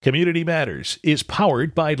Community Matters is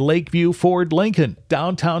powered by Lakeview Ford Lincoln,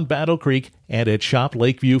 downtown Battle Creek, and at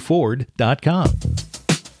shoplakeviewford.com.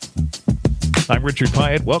 I'm Richard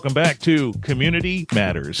Pyatt. Welcome back to Community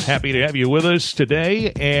Matters. Happy to have you with us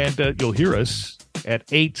today, and you'll hear us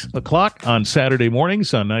at 8 o'clock on Saturday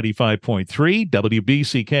mornings on 95.3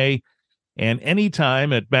 WBCK and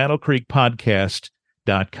anytime at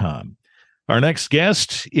battlecreekpodcast.com. Our next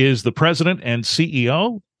guest is the president and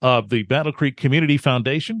CEO of the Battle Creek Community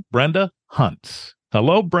Foundation, Brenda Hunt.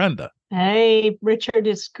 Hello, Brenda. Hey, Richard.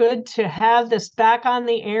 It's good to have this back on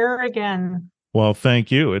the air again. Well, thank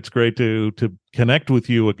you. It's great to connect with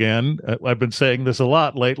you again. I've been saying this a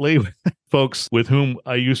lot lately. Folks with whom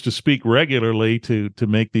I used to speak regularly to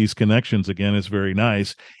make these connections again is very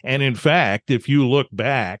nice. And in fact, if you look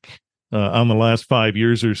back on the last 5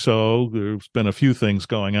 years or so, there's been a few things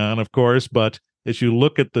going on, of course, but as you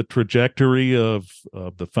look at the trajectory of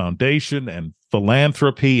the foundation and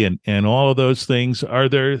philanthropy and all of those things, are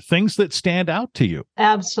there things that stand out to you?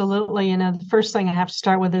 Absolutely. The first thing I have to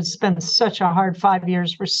start with is it's been such a hard 5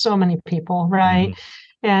 years for so many people, right?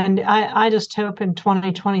 Mm-hmm. And I just hope in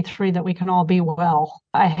 2023 that we can all be well.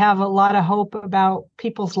 I have a lot of hope about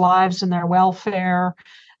people's lives and their welfare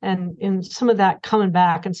and some of that coming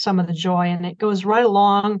back and some of the joy. And it goes right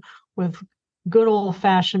along with good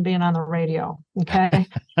old-fashioned being on the radio, okay?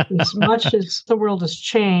 As much as the world has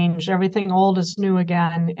changed, everything old is new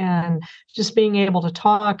again, and just being able to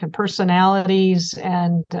talk and personalities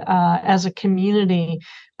and as a community,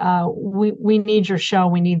 we need your show.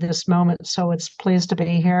 We need this moment, so it's pleased to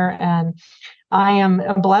be here. And I am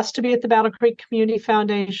blessed to be at the Battle Creek Community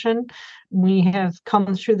Foundation. We have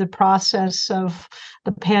come through the process of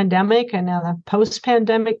the pandemic and now the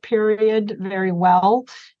post-pandemic period very well.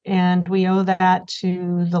 And we owe that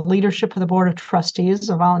to the leadership of the Board of Trustees,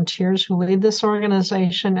 the volunteers who lead this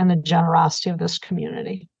organization, and the generosity of this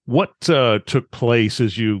community. What took place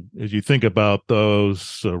as you think about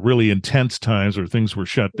those really intense times where things were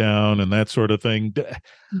shut down and that sort of thing?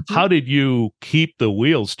 Mm-hmm. How did you keep the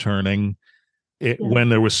wheels turning when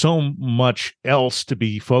there was so much else to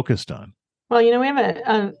be focused on? Well, we have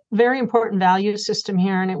a very important value system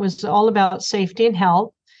here, and it was all about safety and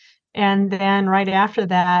health. And then right after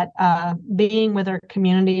that, being with our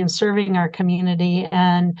community and serving our community,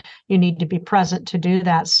 and you need to be present to do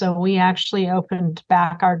that. So we actually opened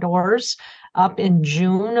back our doors up in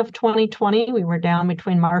June of 2020. We were down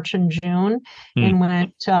between March and June and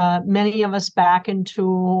went many of us back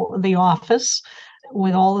into the office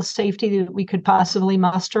with all the safety that we could possibly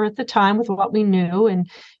muster at the time with what we knew. And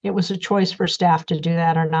it was a choice for staff to do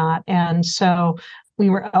that or not. And so we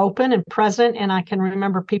were open and present, and I can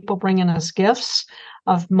remember people bringing us gifts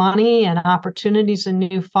of money and opportunities and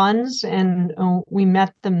new funds, and we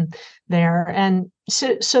met them there. And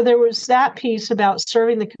so there was that piece about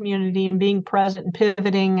serving the community and being present and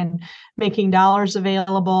pivoting and making dollars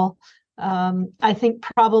available. I think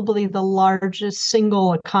probably the largest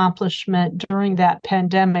single accomplishment during that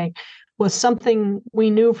pandemic was something we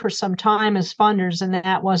knew for some time as funders, and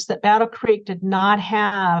that was that Battle Creek did not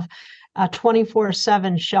have a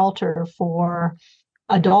 24/7 shelter for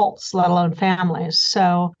adults, let alone families.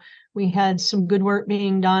 So we had some good work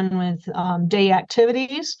being done with day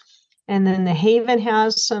activities. And then the Haven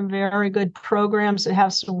has some very good programs that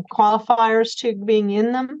have some qualifiers to being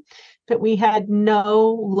in them. But we had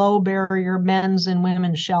no low barrier men's and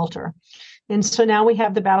women's shelter. And so now we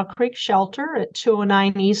have the Battle Creek Shelter at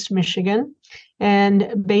 209 East Michigan.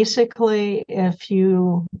 And basically, if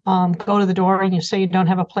you go to the door and you say you don't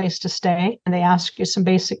have a place to stay, and they ask you some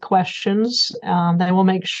basic questions, they will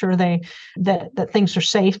make sure that things are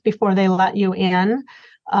safe before they let you in,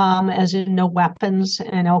 as in no weapons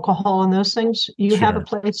and alcohol and those things. You have a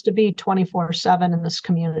place to be 24/7 in this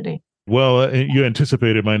community. Well, you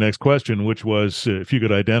anticipated my next question, which was if you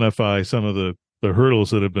could identify some of the hurdles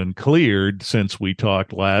that have been cleared since we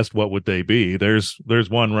talked last, what would they be? There's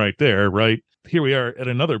one right there, right? Here we are at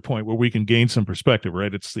another point where we can gain some perspective,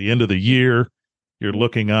 right? It's the end of the year. You're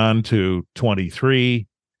looking on to 23.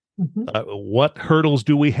 Mm-hmm. What hurdles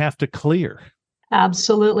do we have to clear?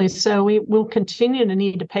 Absolutely. So we will continue to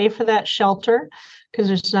need to pay for that shelter because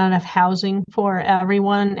there's not enough housing for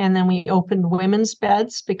everyone. And then we opened women's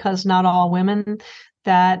beds because not all women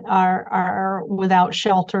that are without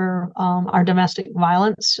shelter are domestic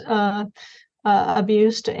violence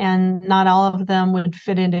abused, and not all of them would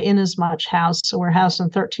fit into in as much house. So we're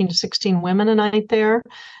housing 13 to 16 women a night there,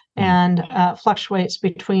 and fluctuates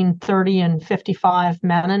between 30 and 55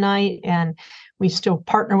 men a night. And we still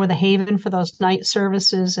partner with a Haven for those night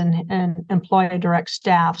services and employ a direct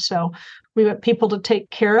staff. So we have people to take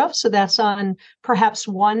care of. So that's on perhaps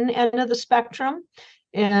one end of the spectrum.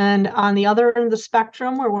 And on the other end of the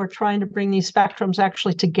spectrum, where we're trying to bring these spectrums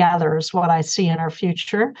actually together, is what I see in our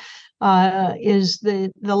future. Is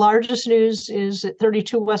the largest news is at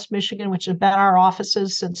 32 West Michigan, which has been our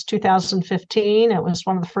offices since 2015. It was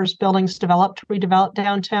one of the first buildings redeveloped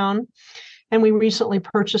downtown. And we recently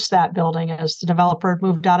purchased that building as the developer had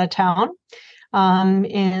moved out of town.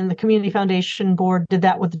 And the Community Foundation Board did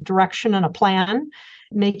that with a direction and a plan,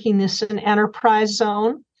 making this an enterprise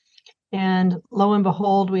zone. And lo and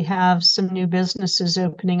behold, we have some new businesses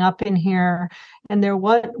opening up in here. And they're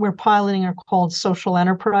what we're piloting are called social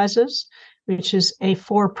enterprises, which is a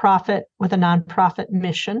for-profit with a nonprofit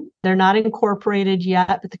mission. They're not incorporated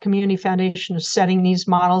yet, but the Community Foundation is setting these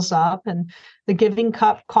models up. And the Giving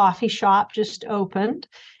Cup coffee shop just opened.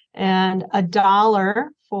 And $1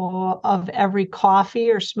 of every coffee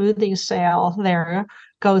or smoothie sale there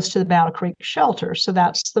goes to the Battle Creek shelter. So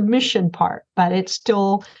that's the mission part, but it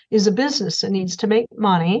still is a business. It needs to make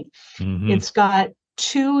money. Mm-hmm. It's got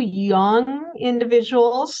 2 young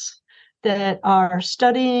individuals that are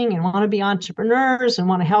studying and want to be entrepreneurs and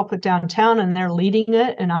want to help with downtown, and they're leading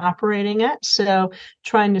it and operating it. So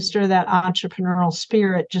trying to stir that entrepreneurial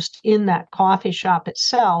spirit just in that coffee shop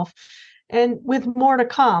itself. And with more to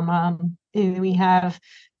come, we have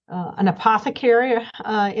an apothecary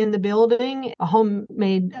in the building,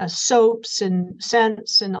 homemade soaps and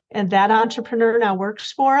scents, and that entrepreneur now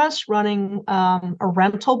works for us, running a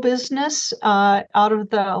rental business out of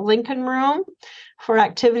the Lincoln Room for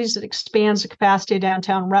activities that expands the capacity of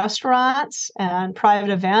downtown restaurants and private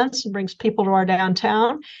events and brings people to our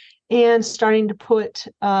downtown, and starting to put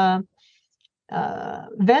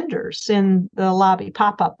vendors in the lobby,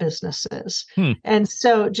 pop-up businesses. And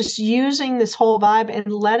so just using this whole vibe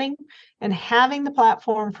and having the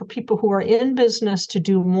platform for people who are in business to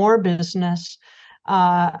do more business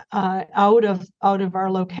out of our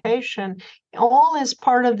location, all as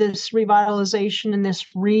part of this revitalization and this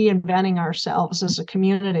reinventing ourselves as a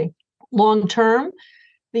community. Long term,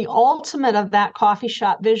 the ultimate of that coffee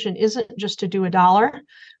shop vision isn't just to do $1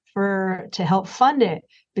 to help fund it.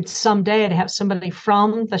 It's someday to have somebody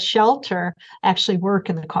from the shelter actually work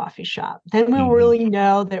in the coffee shop. Then we'll really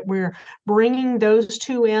know that we're bringing those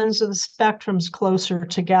 2 ends of the spectrums closer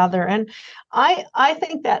together. And I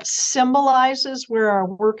think that symbolizes where our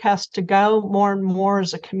work has to go more and more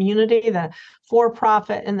as a community, the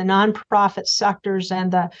for-profit and the nonprofit sectors,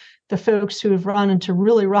 and the folks who have run into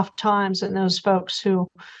really rough times, and those folks who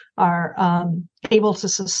are able to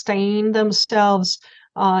sustain themselves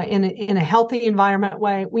in a healthy environment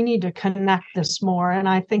way. We need to connect this more. And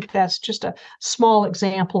I think that's just a small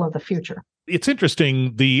example of the future. It's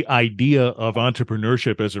interesting, the idea of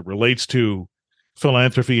entrepreneurship as it relates to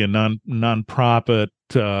philanthropy and nonprofit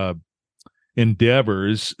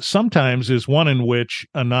endeavors sometimes is one in which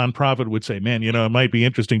a nonprofit would say, man, it might be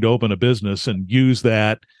interesting to open a business and use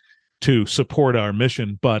that to support our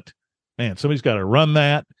mission. But man, somebody's got to run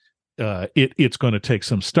that. It's going to take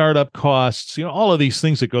some startup costs, all of these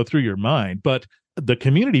things that go through your mind. But the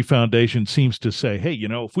Community Foundation seems to say, hey,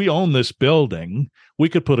 if we own this building, we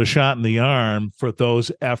could put a shot in the arm for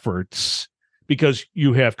those efforts because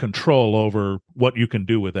you have control over what you can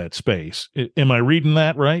do with that space. Am I reading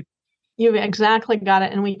that right? You've exactly got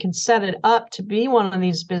it. And we can set it up to be one of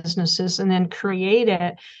these businesses and then create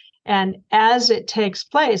it. And as it takes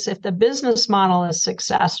place, if the business model is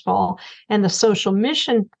successful and the social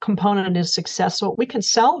mission component is successful, we can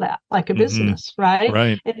sell that like a business, right?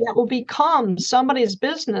 Right. And that will become somebody's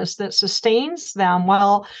business that sustains them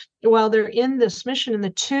while they're in this mission. And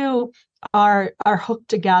the two are hooked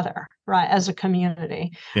together, right, as a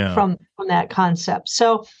community from that concept.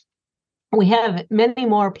 So we have many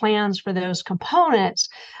more plans for those components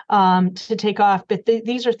to take off, but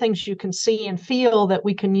these are things you can see and feel that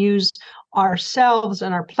we can use ourselves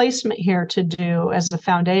and our placement here to do as a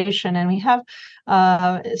foundation. And we have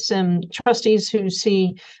some trustees who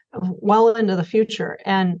see well into the future.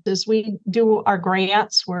 And as we do our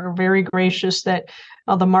grants, we're very gracious that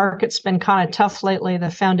the market's been kind of tough lately.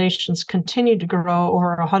 The foundation's continued to grow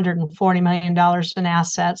over $140 million in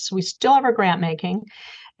assets. We still have our grant making.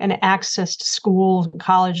 And access to schools and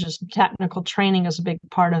colleges and technical training is a big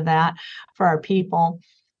part of that for our people.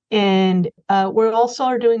 And we're also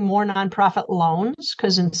are doing more nonprofit loans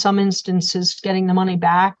because in some instances, getting the money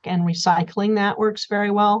back and recycling that works very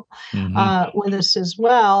well with us as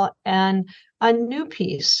well. And a new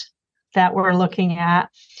piece that we're looking at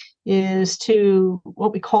is to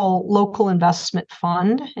what we call local investment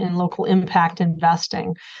fund and local impact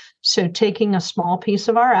investing. So taking a small piece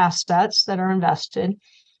of our assets that are invested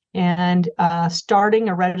and starting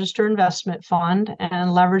a registered investment fund and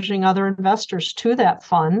leveraging other investors to that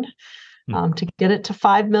fund to get it to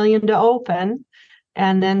 5 million to open,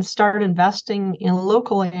 and then start investing in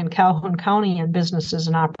locally in Calhoun County in businesses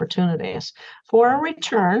and opportunities for a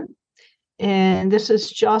return. And this is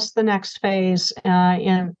just the next phase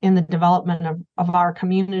in the development of our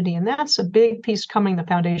community. And that's a big piece coming the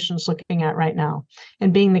foundation's looking at right now,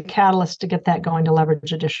 and being the catalyst to get that going to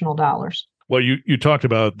leverage additional dollars. Well, you talked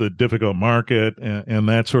about the difficult market and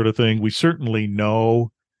that sort of thing. We certainly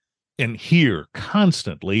know and hear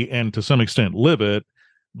constantly, and to some extent live it,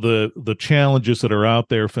 the challenges that are out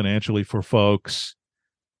there financially for folks,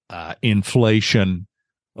 inflation,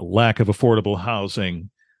 lack of affordable housing,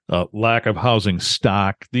 lack of housing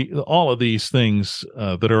stock, all of these things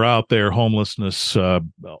that are out there, homelessness,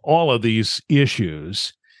 all of these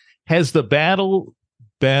issues. Has the battle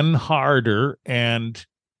been harder? And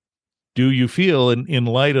do you feel, in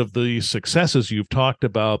light of the successes you've talked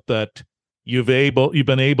about, that you've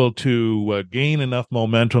been able to gain enough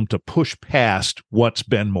momentum to push past what's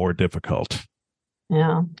been more difficult?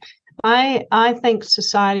 Yeah. I think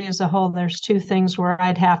society as a whole, there's two things where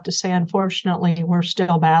I'd have to say, unfortunately, we're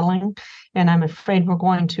still battling, and I'm afraid we're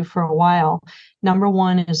going to for a while. Number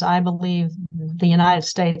one is I believe the United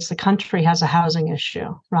States, the country, has a housing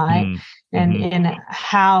issue, right? Mm-hmm. And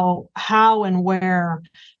how and where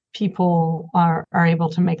people are able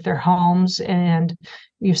to make their homes, and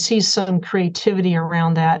you see some creativity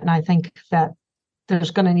around that, and I think that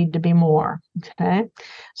there's going to need to be more. Okay.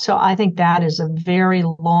 So I think that is a very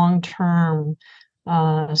long-term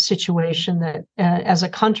situation that as a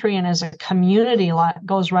country and as a community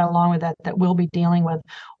goes right along with that we'll be dealing with,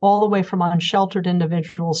 all the way from unsheltered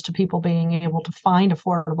individuals to people being able to find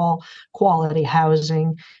affordable quality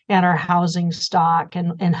housing, and our housing stock,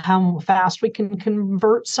 and how fast we can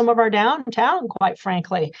convert some of our downtown, quite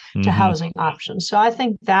frankly, to housing options. So I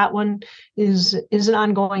think that one is an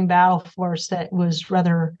ongoing battle for us that was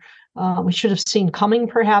rather we should have seen coming,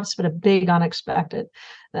 perhaps, but a big unexpected.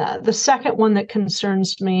 The second one that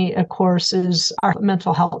concerns me, of course, is our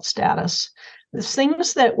mental health status. The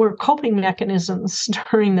things that were coping mechanisms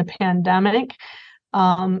during the pandemic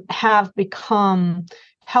have become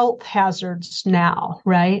health hazards now,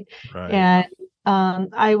 right? And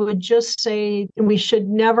I would just say we should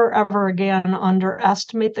never, ever again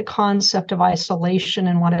underestimate the concept of isolation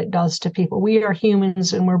and what it does to people. We are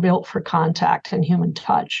humans, and we're built for contact and human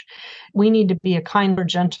touch. We need to be a kinder,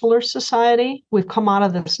 gentler society. We've come out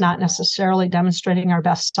of this not necessarily demonstrating our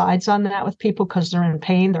best sides on that with people, because they're in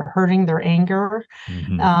pain, they're hurting, their anger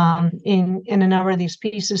in a number of these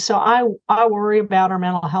pieces. So I worry about our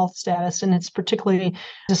mental health status, and it's particularly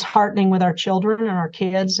disheartening with our children and our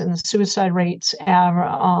kids, and the suicide rates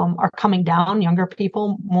are coming down. Younger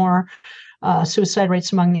people, more suicide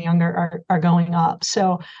rates among the younger are going up.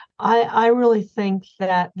 So I really think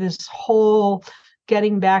that this whole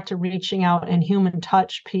getting back to reaching out and human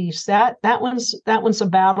touch piece, that one's a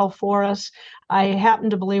battle for us. I happen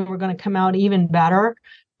to believe we're going to come out even better,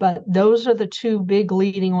 but those are the two big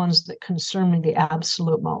leading ones that concern me the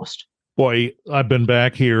absolute most. Boy, I've been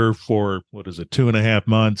back here for, 2.5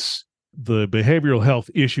 months. The behavioral health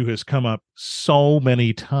issue has come up so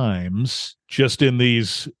many times just in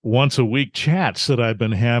these once a week chats that I've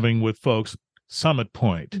been having with folks. Summit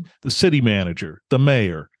Point, the city manager, the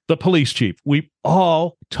mayor, the police chief. We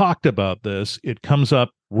all talked about this. It comes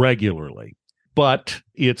up regularly, but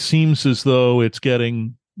it seems as though it's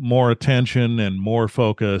getting more attention and more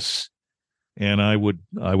focus. And I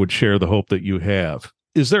would share the hope that you have.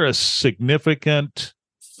 Is there a significant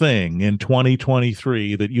thing in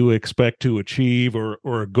 2023 that you expect to achieve, or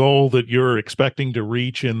a goal that you're expecting to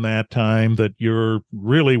reach in that time that you're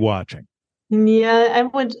really watching? Yeah,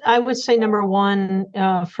 I would say number one,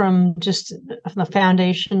 from just the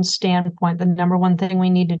foundation standpoint, the number one thing we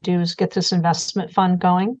need to do is get this investment fund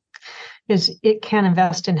going, is it can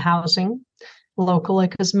invest in housing locally,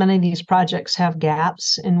 because many of these projects have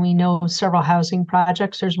gaps, and we know several housing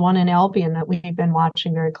projects. There's one in Albion that we've been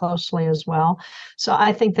watching very closely as well. So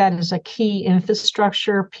I think that is a key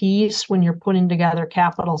infrastructure piece when you're putting together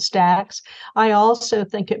capital stacks. I also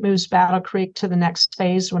think it moves Battle Creek to the next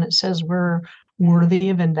phase when it says we're worthy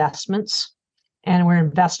of investments and we're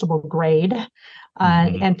investable grade.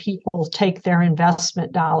 And people take their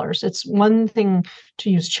investment dollars. It's one thing to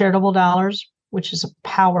use charitable dollars, which is a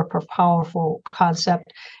powerful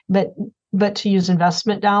concept, but to use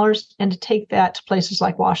investment dollars and to take that to places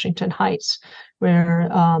like Washington Heights, where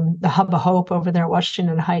the Hub of Hope over there at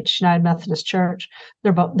Washington Heights United Methodist Church,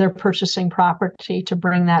 they're purchasing property to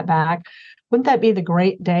bring that back. Wouldn't that be the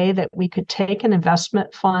great day that we could take an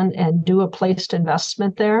investment fund and do a placed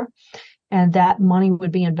investment there? and that money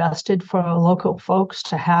would be invested for local folks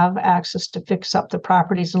to have access to fix up the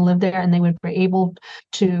properties and live there, and they would be able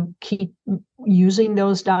to keep using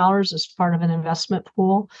those dollars as part of an investment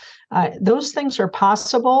pool. Those things are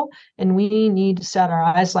possible, and we need to set our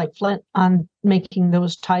eyes like flint on making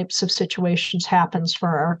those types of situations happen for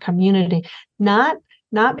our community. Not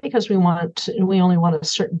because we only want a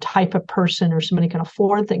certain type of person or somebody can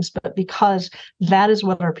afford things, but because that is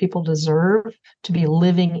what our people deserve to be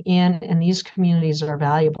living in, and these communities are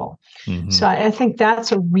valuable. Mm-hmm. So I think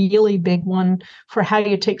that's a really big one for how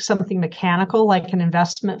you take something mechanical like an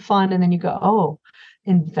investment fund, and then you go, oh,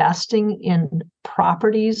 investing in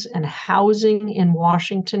properties and housing in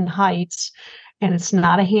Washington Heights, and it's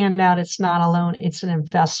not a handout, it's not a loan, it's an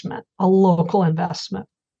investment, a local investment.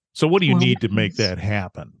 So what do you need to make that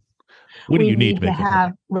happen? What do you need to make that happen?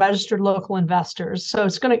 Have registered local investors. So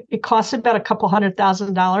it costs about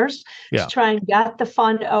 $200,000 to try and get the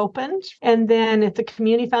fund opened. And then if the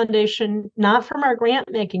community foundation, not from our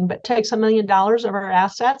grant making, but takes $1 million of our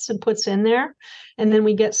assets and puts in there, and then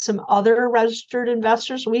we get some other registered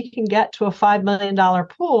investors, we can get to a $5 million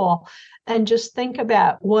pool. And just think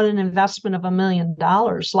about what an investment of $1 million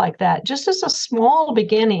like that, just as a small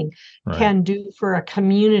beginning, can do for a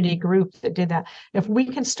community group that did that. If we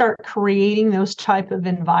can start creating those type of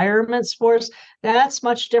environments for us, that's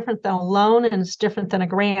much different than a loan, and it's different than a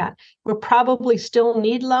grant. We'll probably still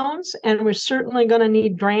need loans, and we're certainly going to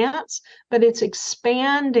need grants, but it's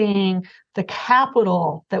expanding the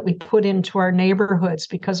capital that we put into our neighborhoods,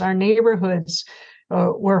 because our neighborhoods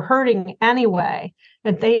were hurting anyway,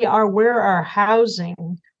 and they are where our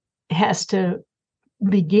housing has to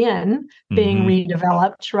begin being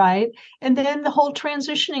redeveloped, right? And then the whole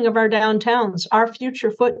transitioning of our downtowns, our future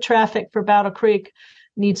foot traffic for Battle Creek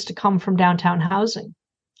needs to come from downtown housing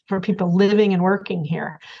for people living and working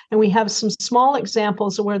here. And we have some small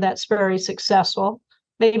examples of where that's very successful.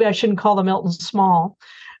 Maybe I shouldn't call the Milton small,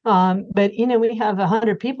 but we have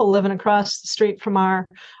 100 people living across the street from our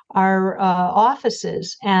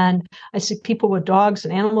offices, and I see people with dogs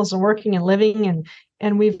and animals and working and living,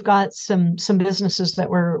 and we've got some businesses that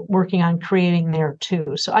we're working on creating there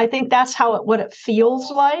too. So I think that's what it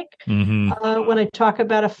feels like when I talk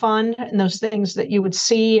about a fund, and those things that you would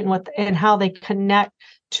see and how they connect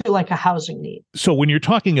to like a housing need. So when you're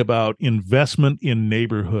talking about investment in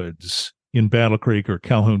neighborhoods in Battle Creek or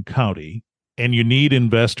Calhoun County, and you need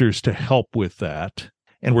investors to help with that,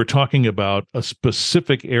 and we're talking about a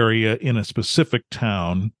specific area in a specific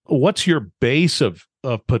town, what's your base of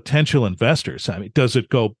potential investors? I mean, does it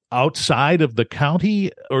go outside of the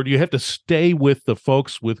county, or do you have to stay with the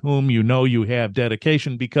folks with whom you have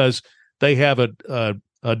dedication because they have a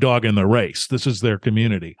dog in the race? This is their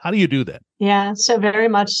community. How do you do that? Yeah, so very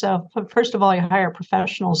much so. First of all, you hire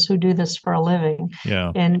professionals who do this for a living.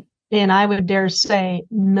 Yeah. And I would dare say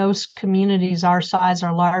most communities our size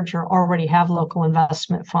or larger already have local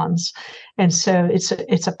investment funds. And so it's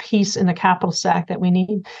a piece in the capital stack that we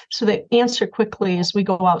need. So the answer quickly is we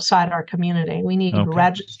go outside our community. We need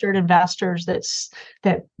registered investors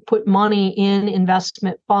that put money in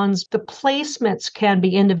investment funds. The placements can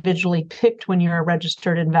be individually picked when you're a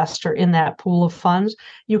registered investor in that pool of funds.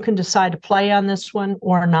 You can decide to play on this one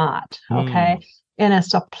or not. Okay. And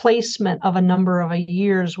it's a placement of a number of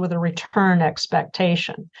years with a return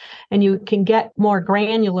expectation. And you can get more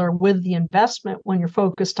granular with the investment when you're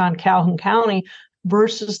focused on Calhoun County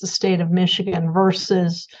versus the state of Michigan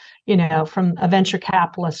versus, from a venture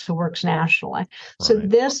capitalist who works nationally. Right. So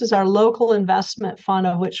this is our local investment fund,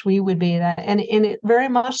 of which we would be that. And it very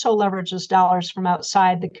much so leverages dollars from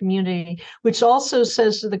outside the community, which also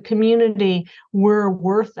says to the community, we're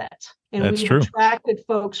worth it. And we've attracted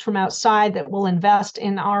folks from outside that will invest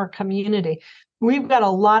in our community. We've got a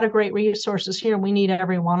lot of great resources here, and we need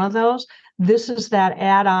every one of those. This is that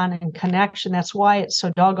add-on and connection. That's why it's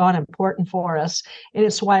so doggone important for us. And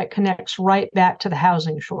it's why it connects right back to the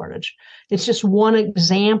housing shortage. It's just one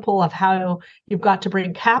example of how you've got to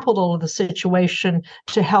bring capital to the situation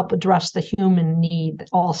to help address the human need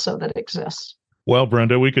also that exists. Well,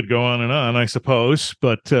 Brenda, we could go on and on, I suppose,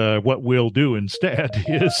 but what we'll do instead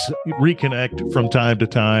is reconnect from time to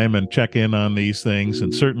time and check in on these things.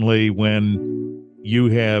 And certainly when you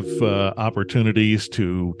have opportunities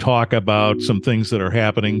to talk about some things that are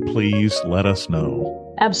happening, please let us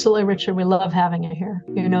know. Absolutely, Richard. We love having you here.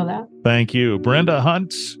 You know that. Thank you. Brenda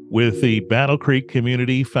Hunt with the Battle Creek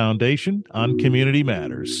Community Foundation on Community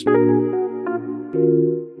Matters.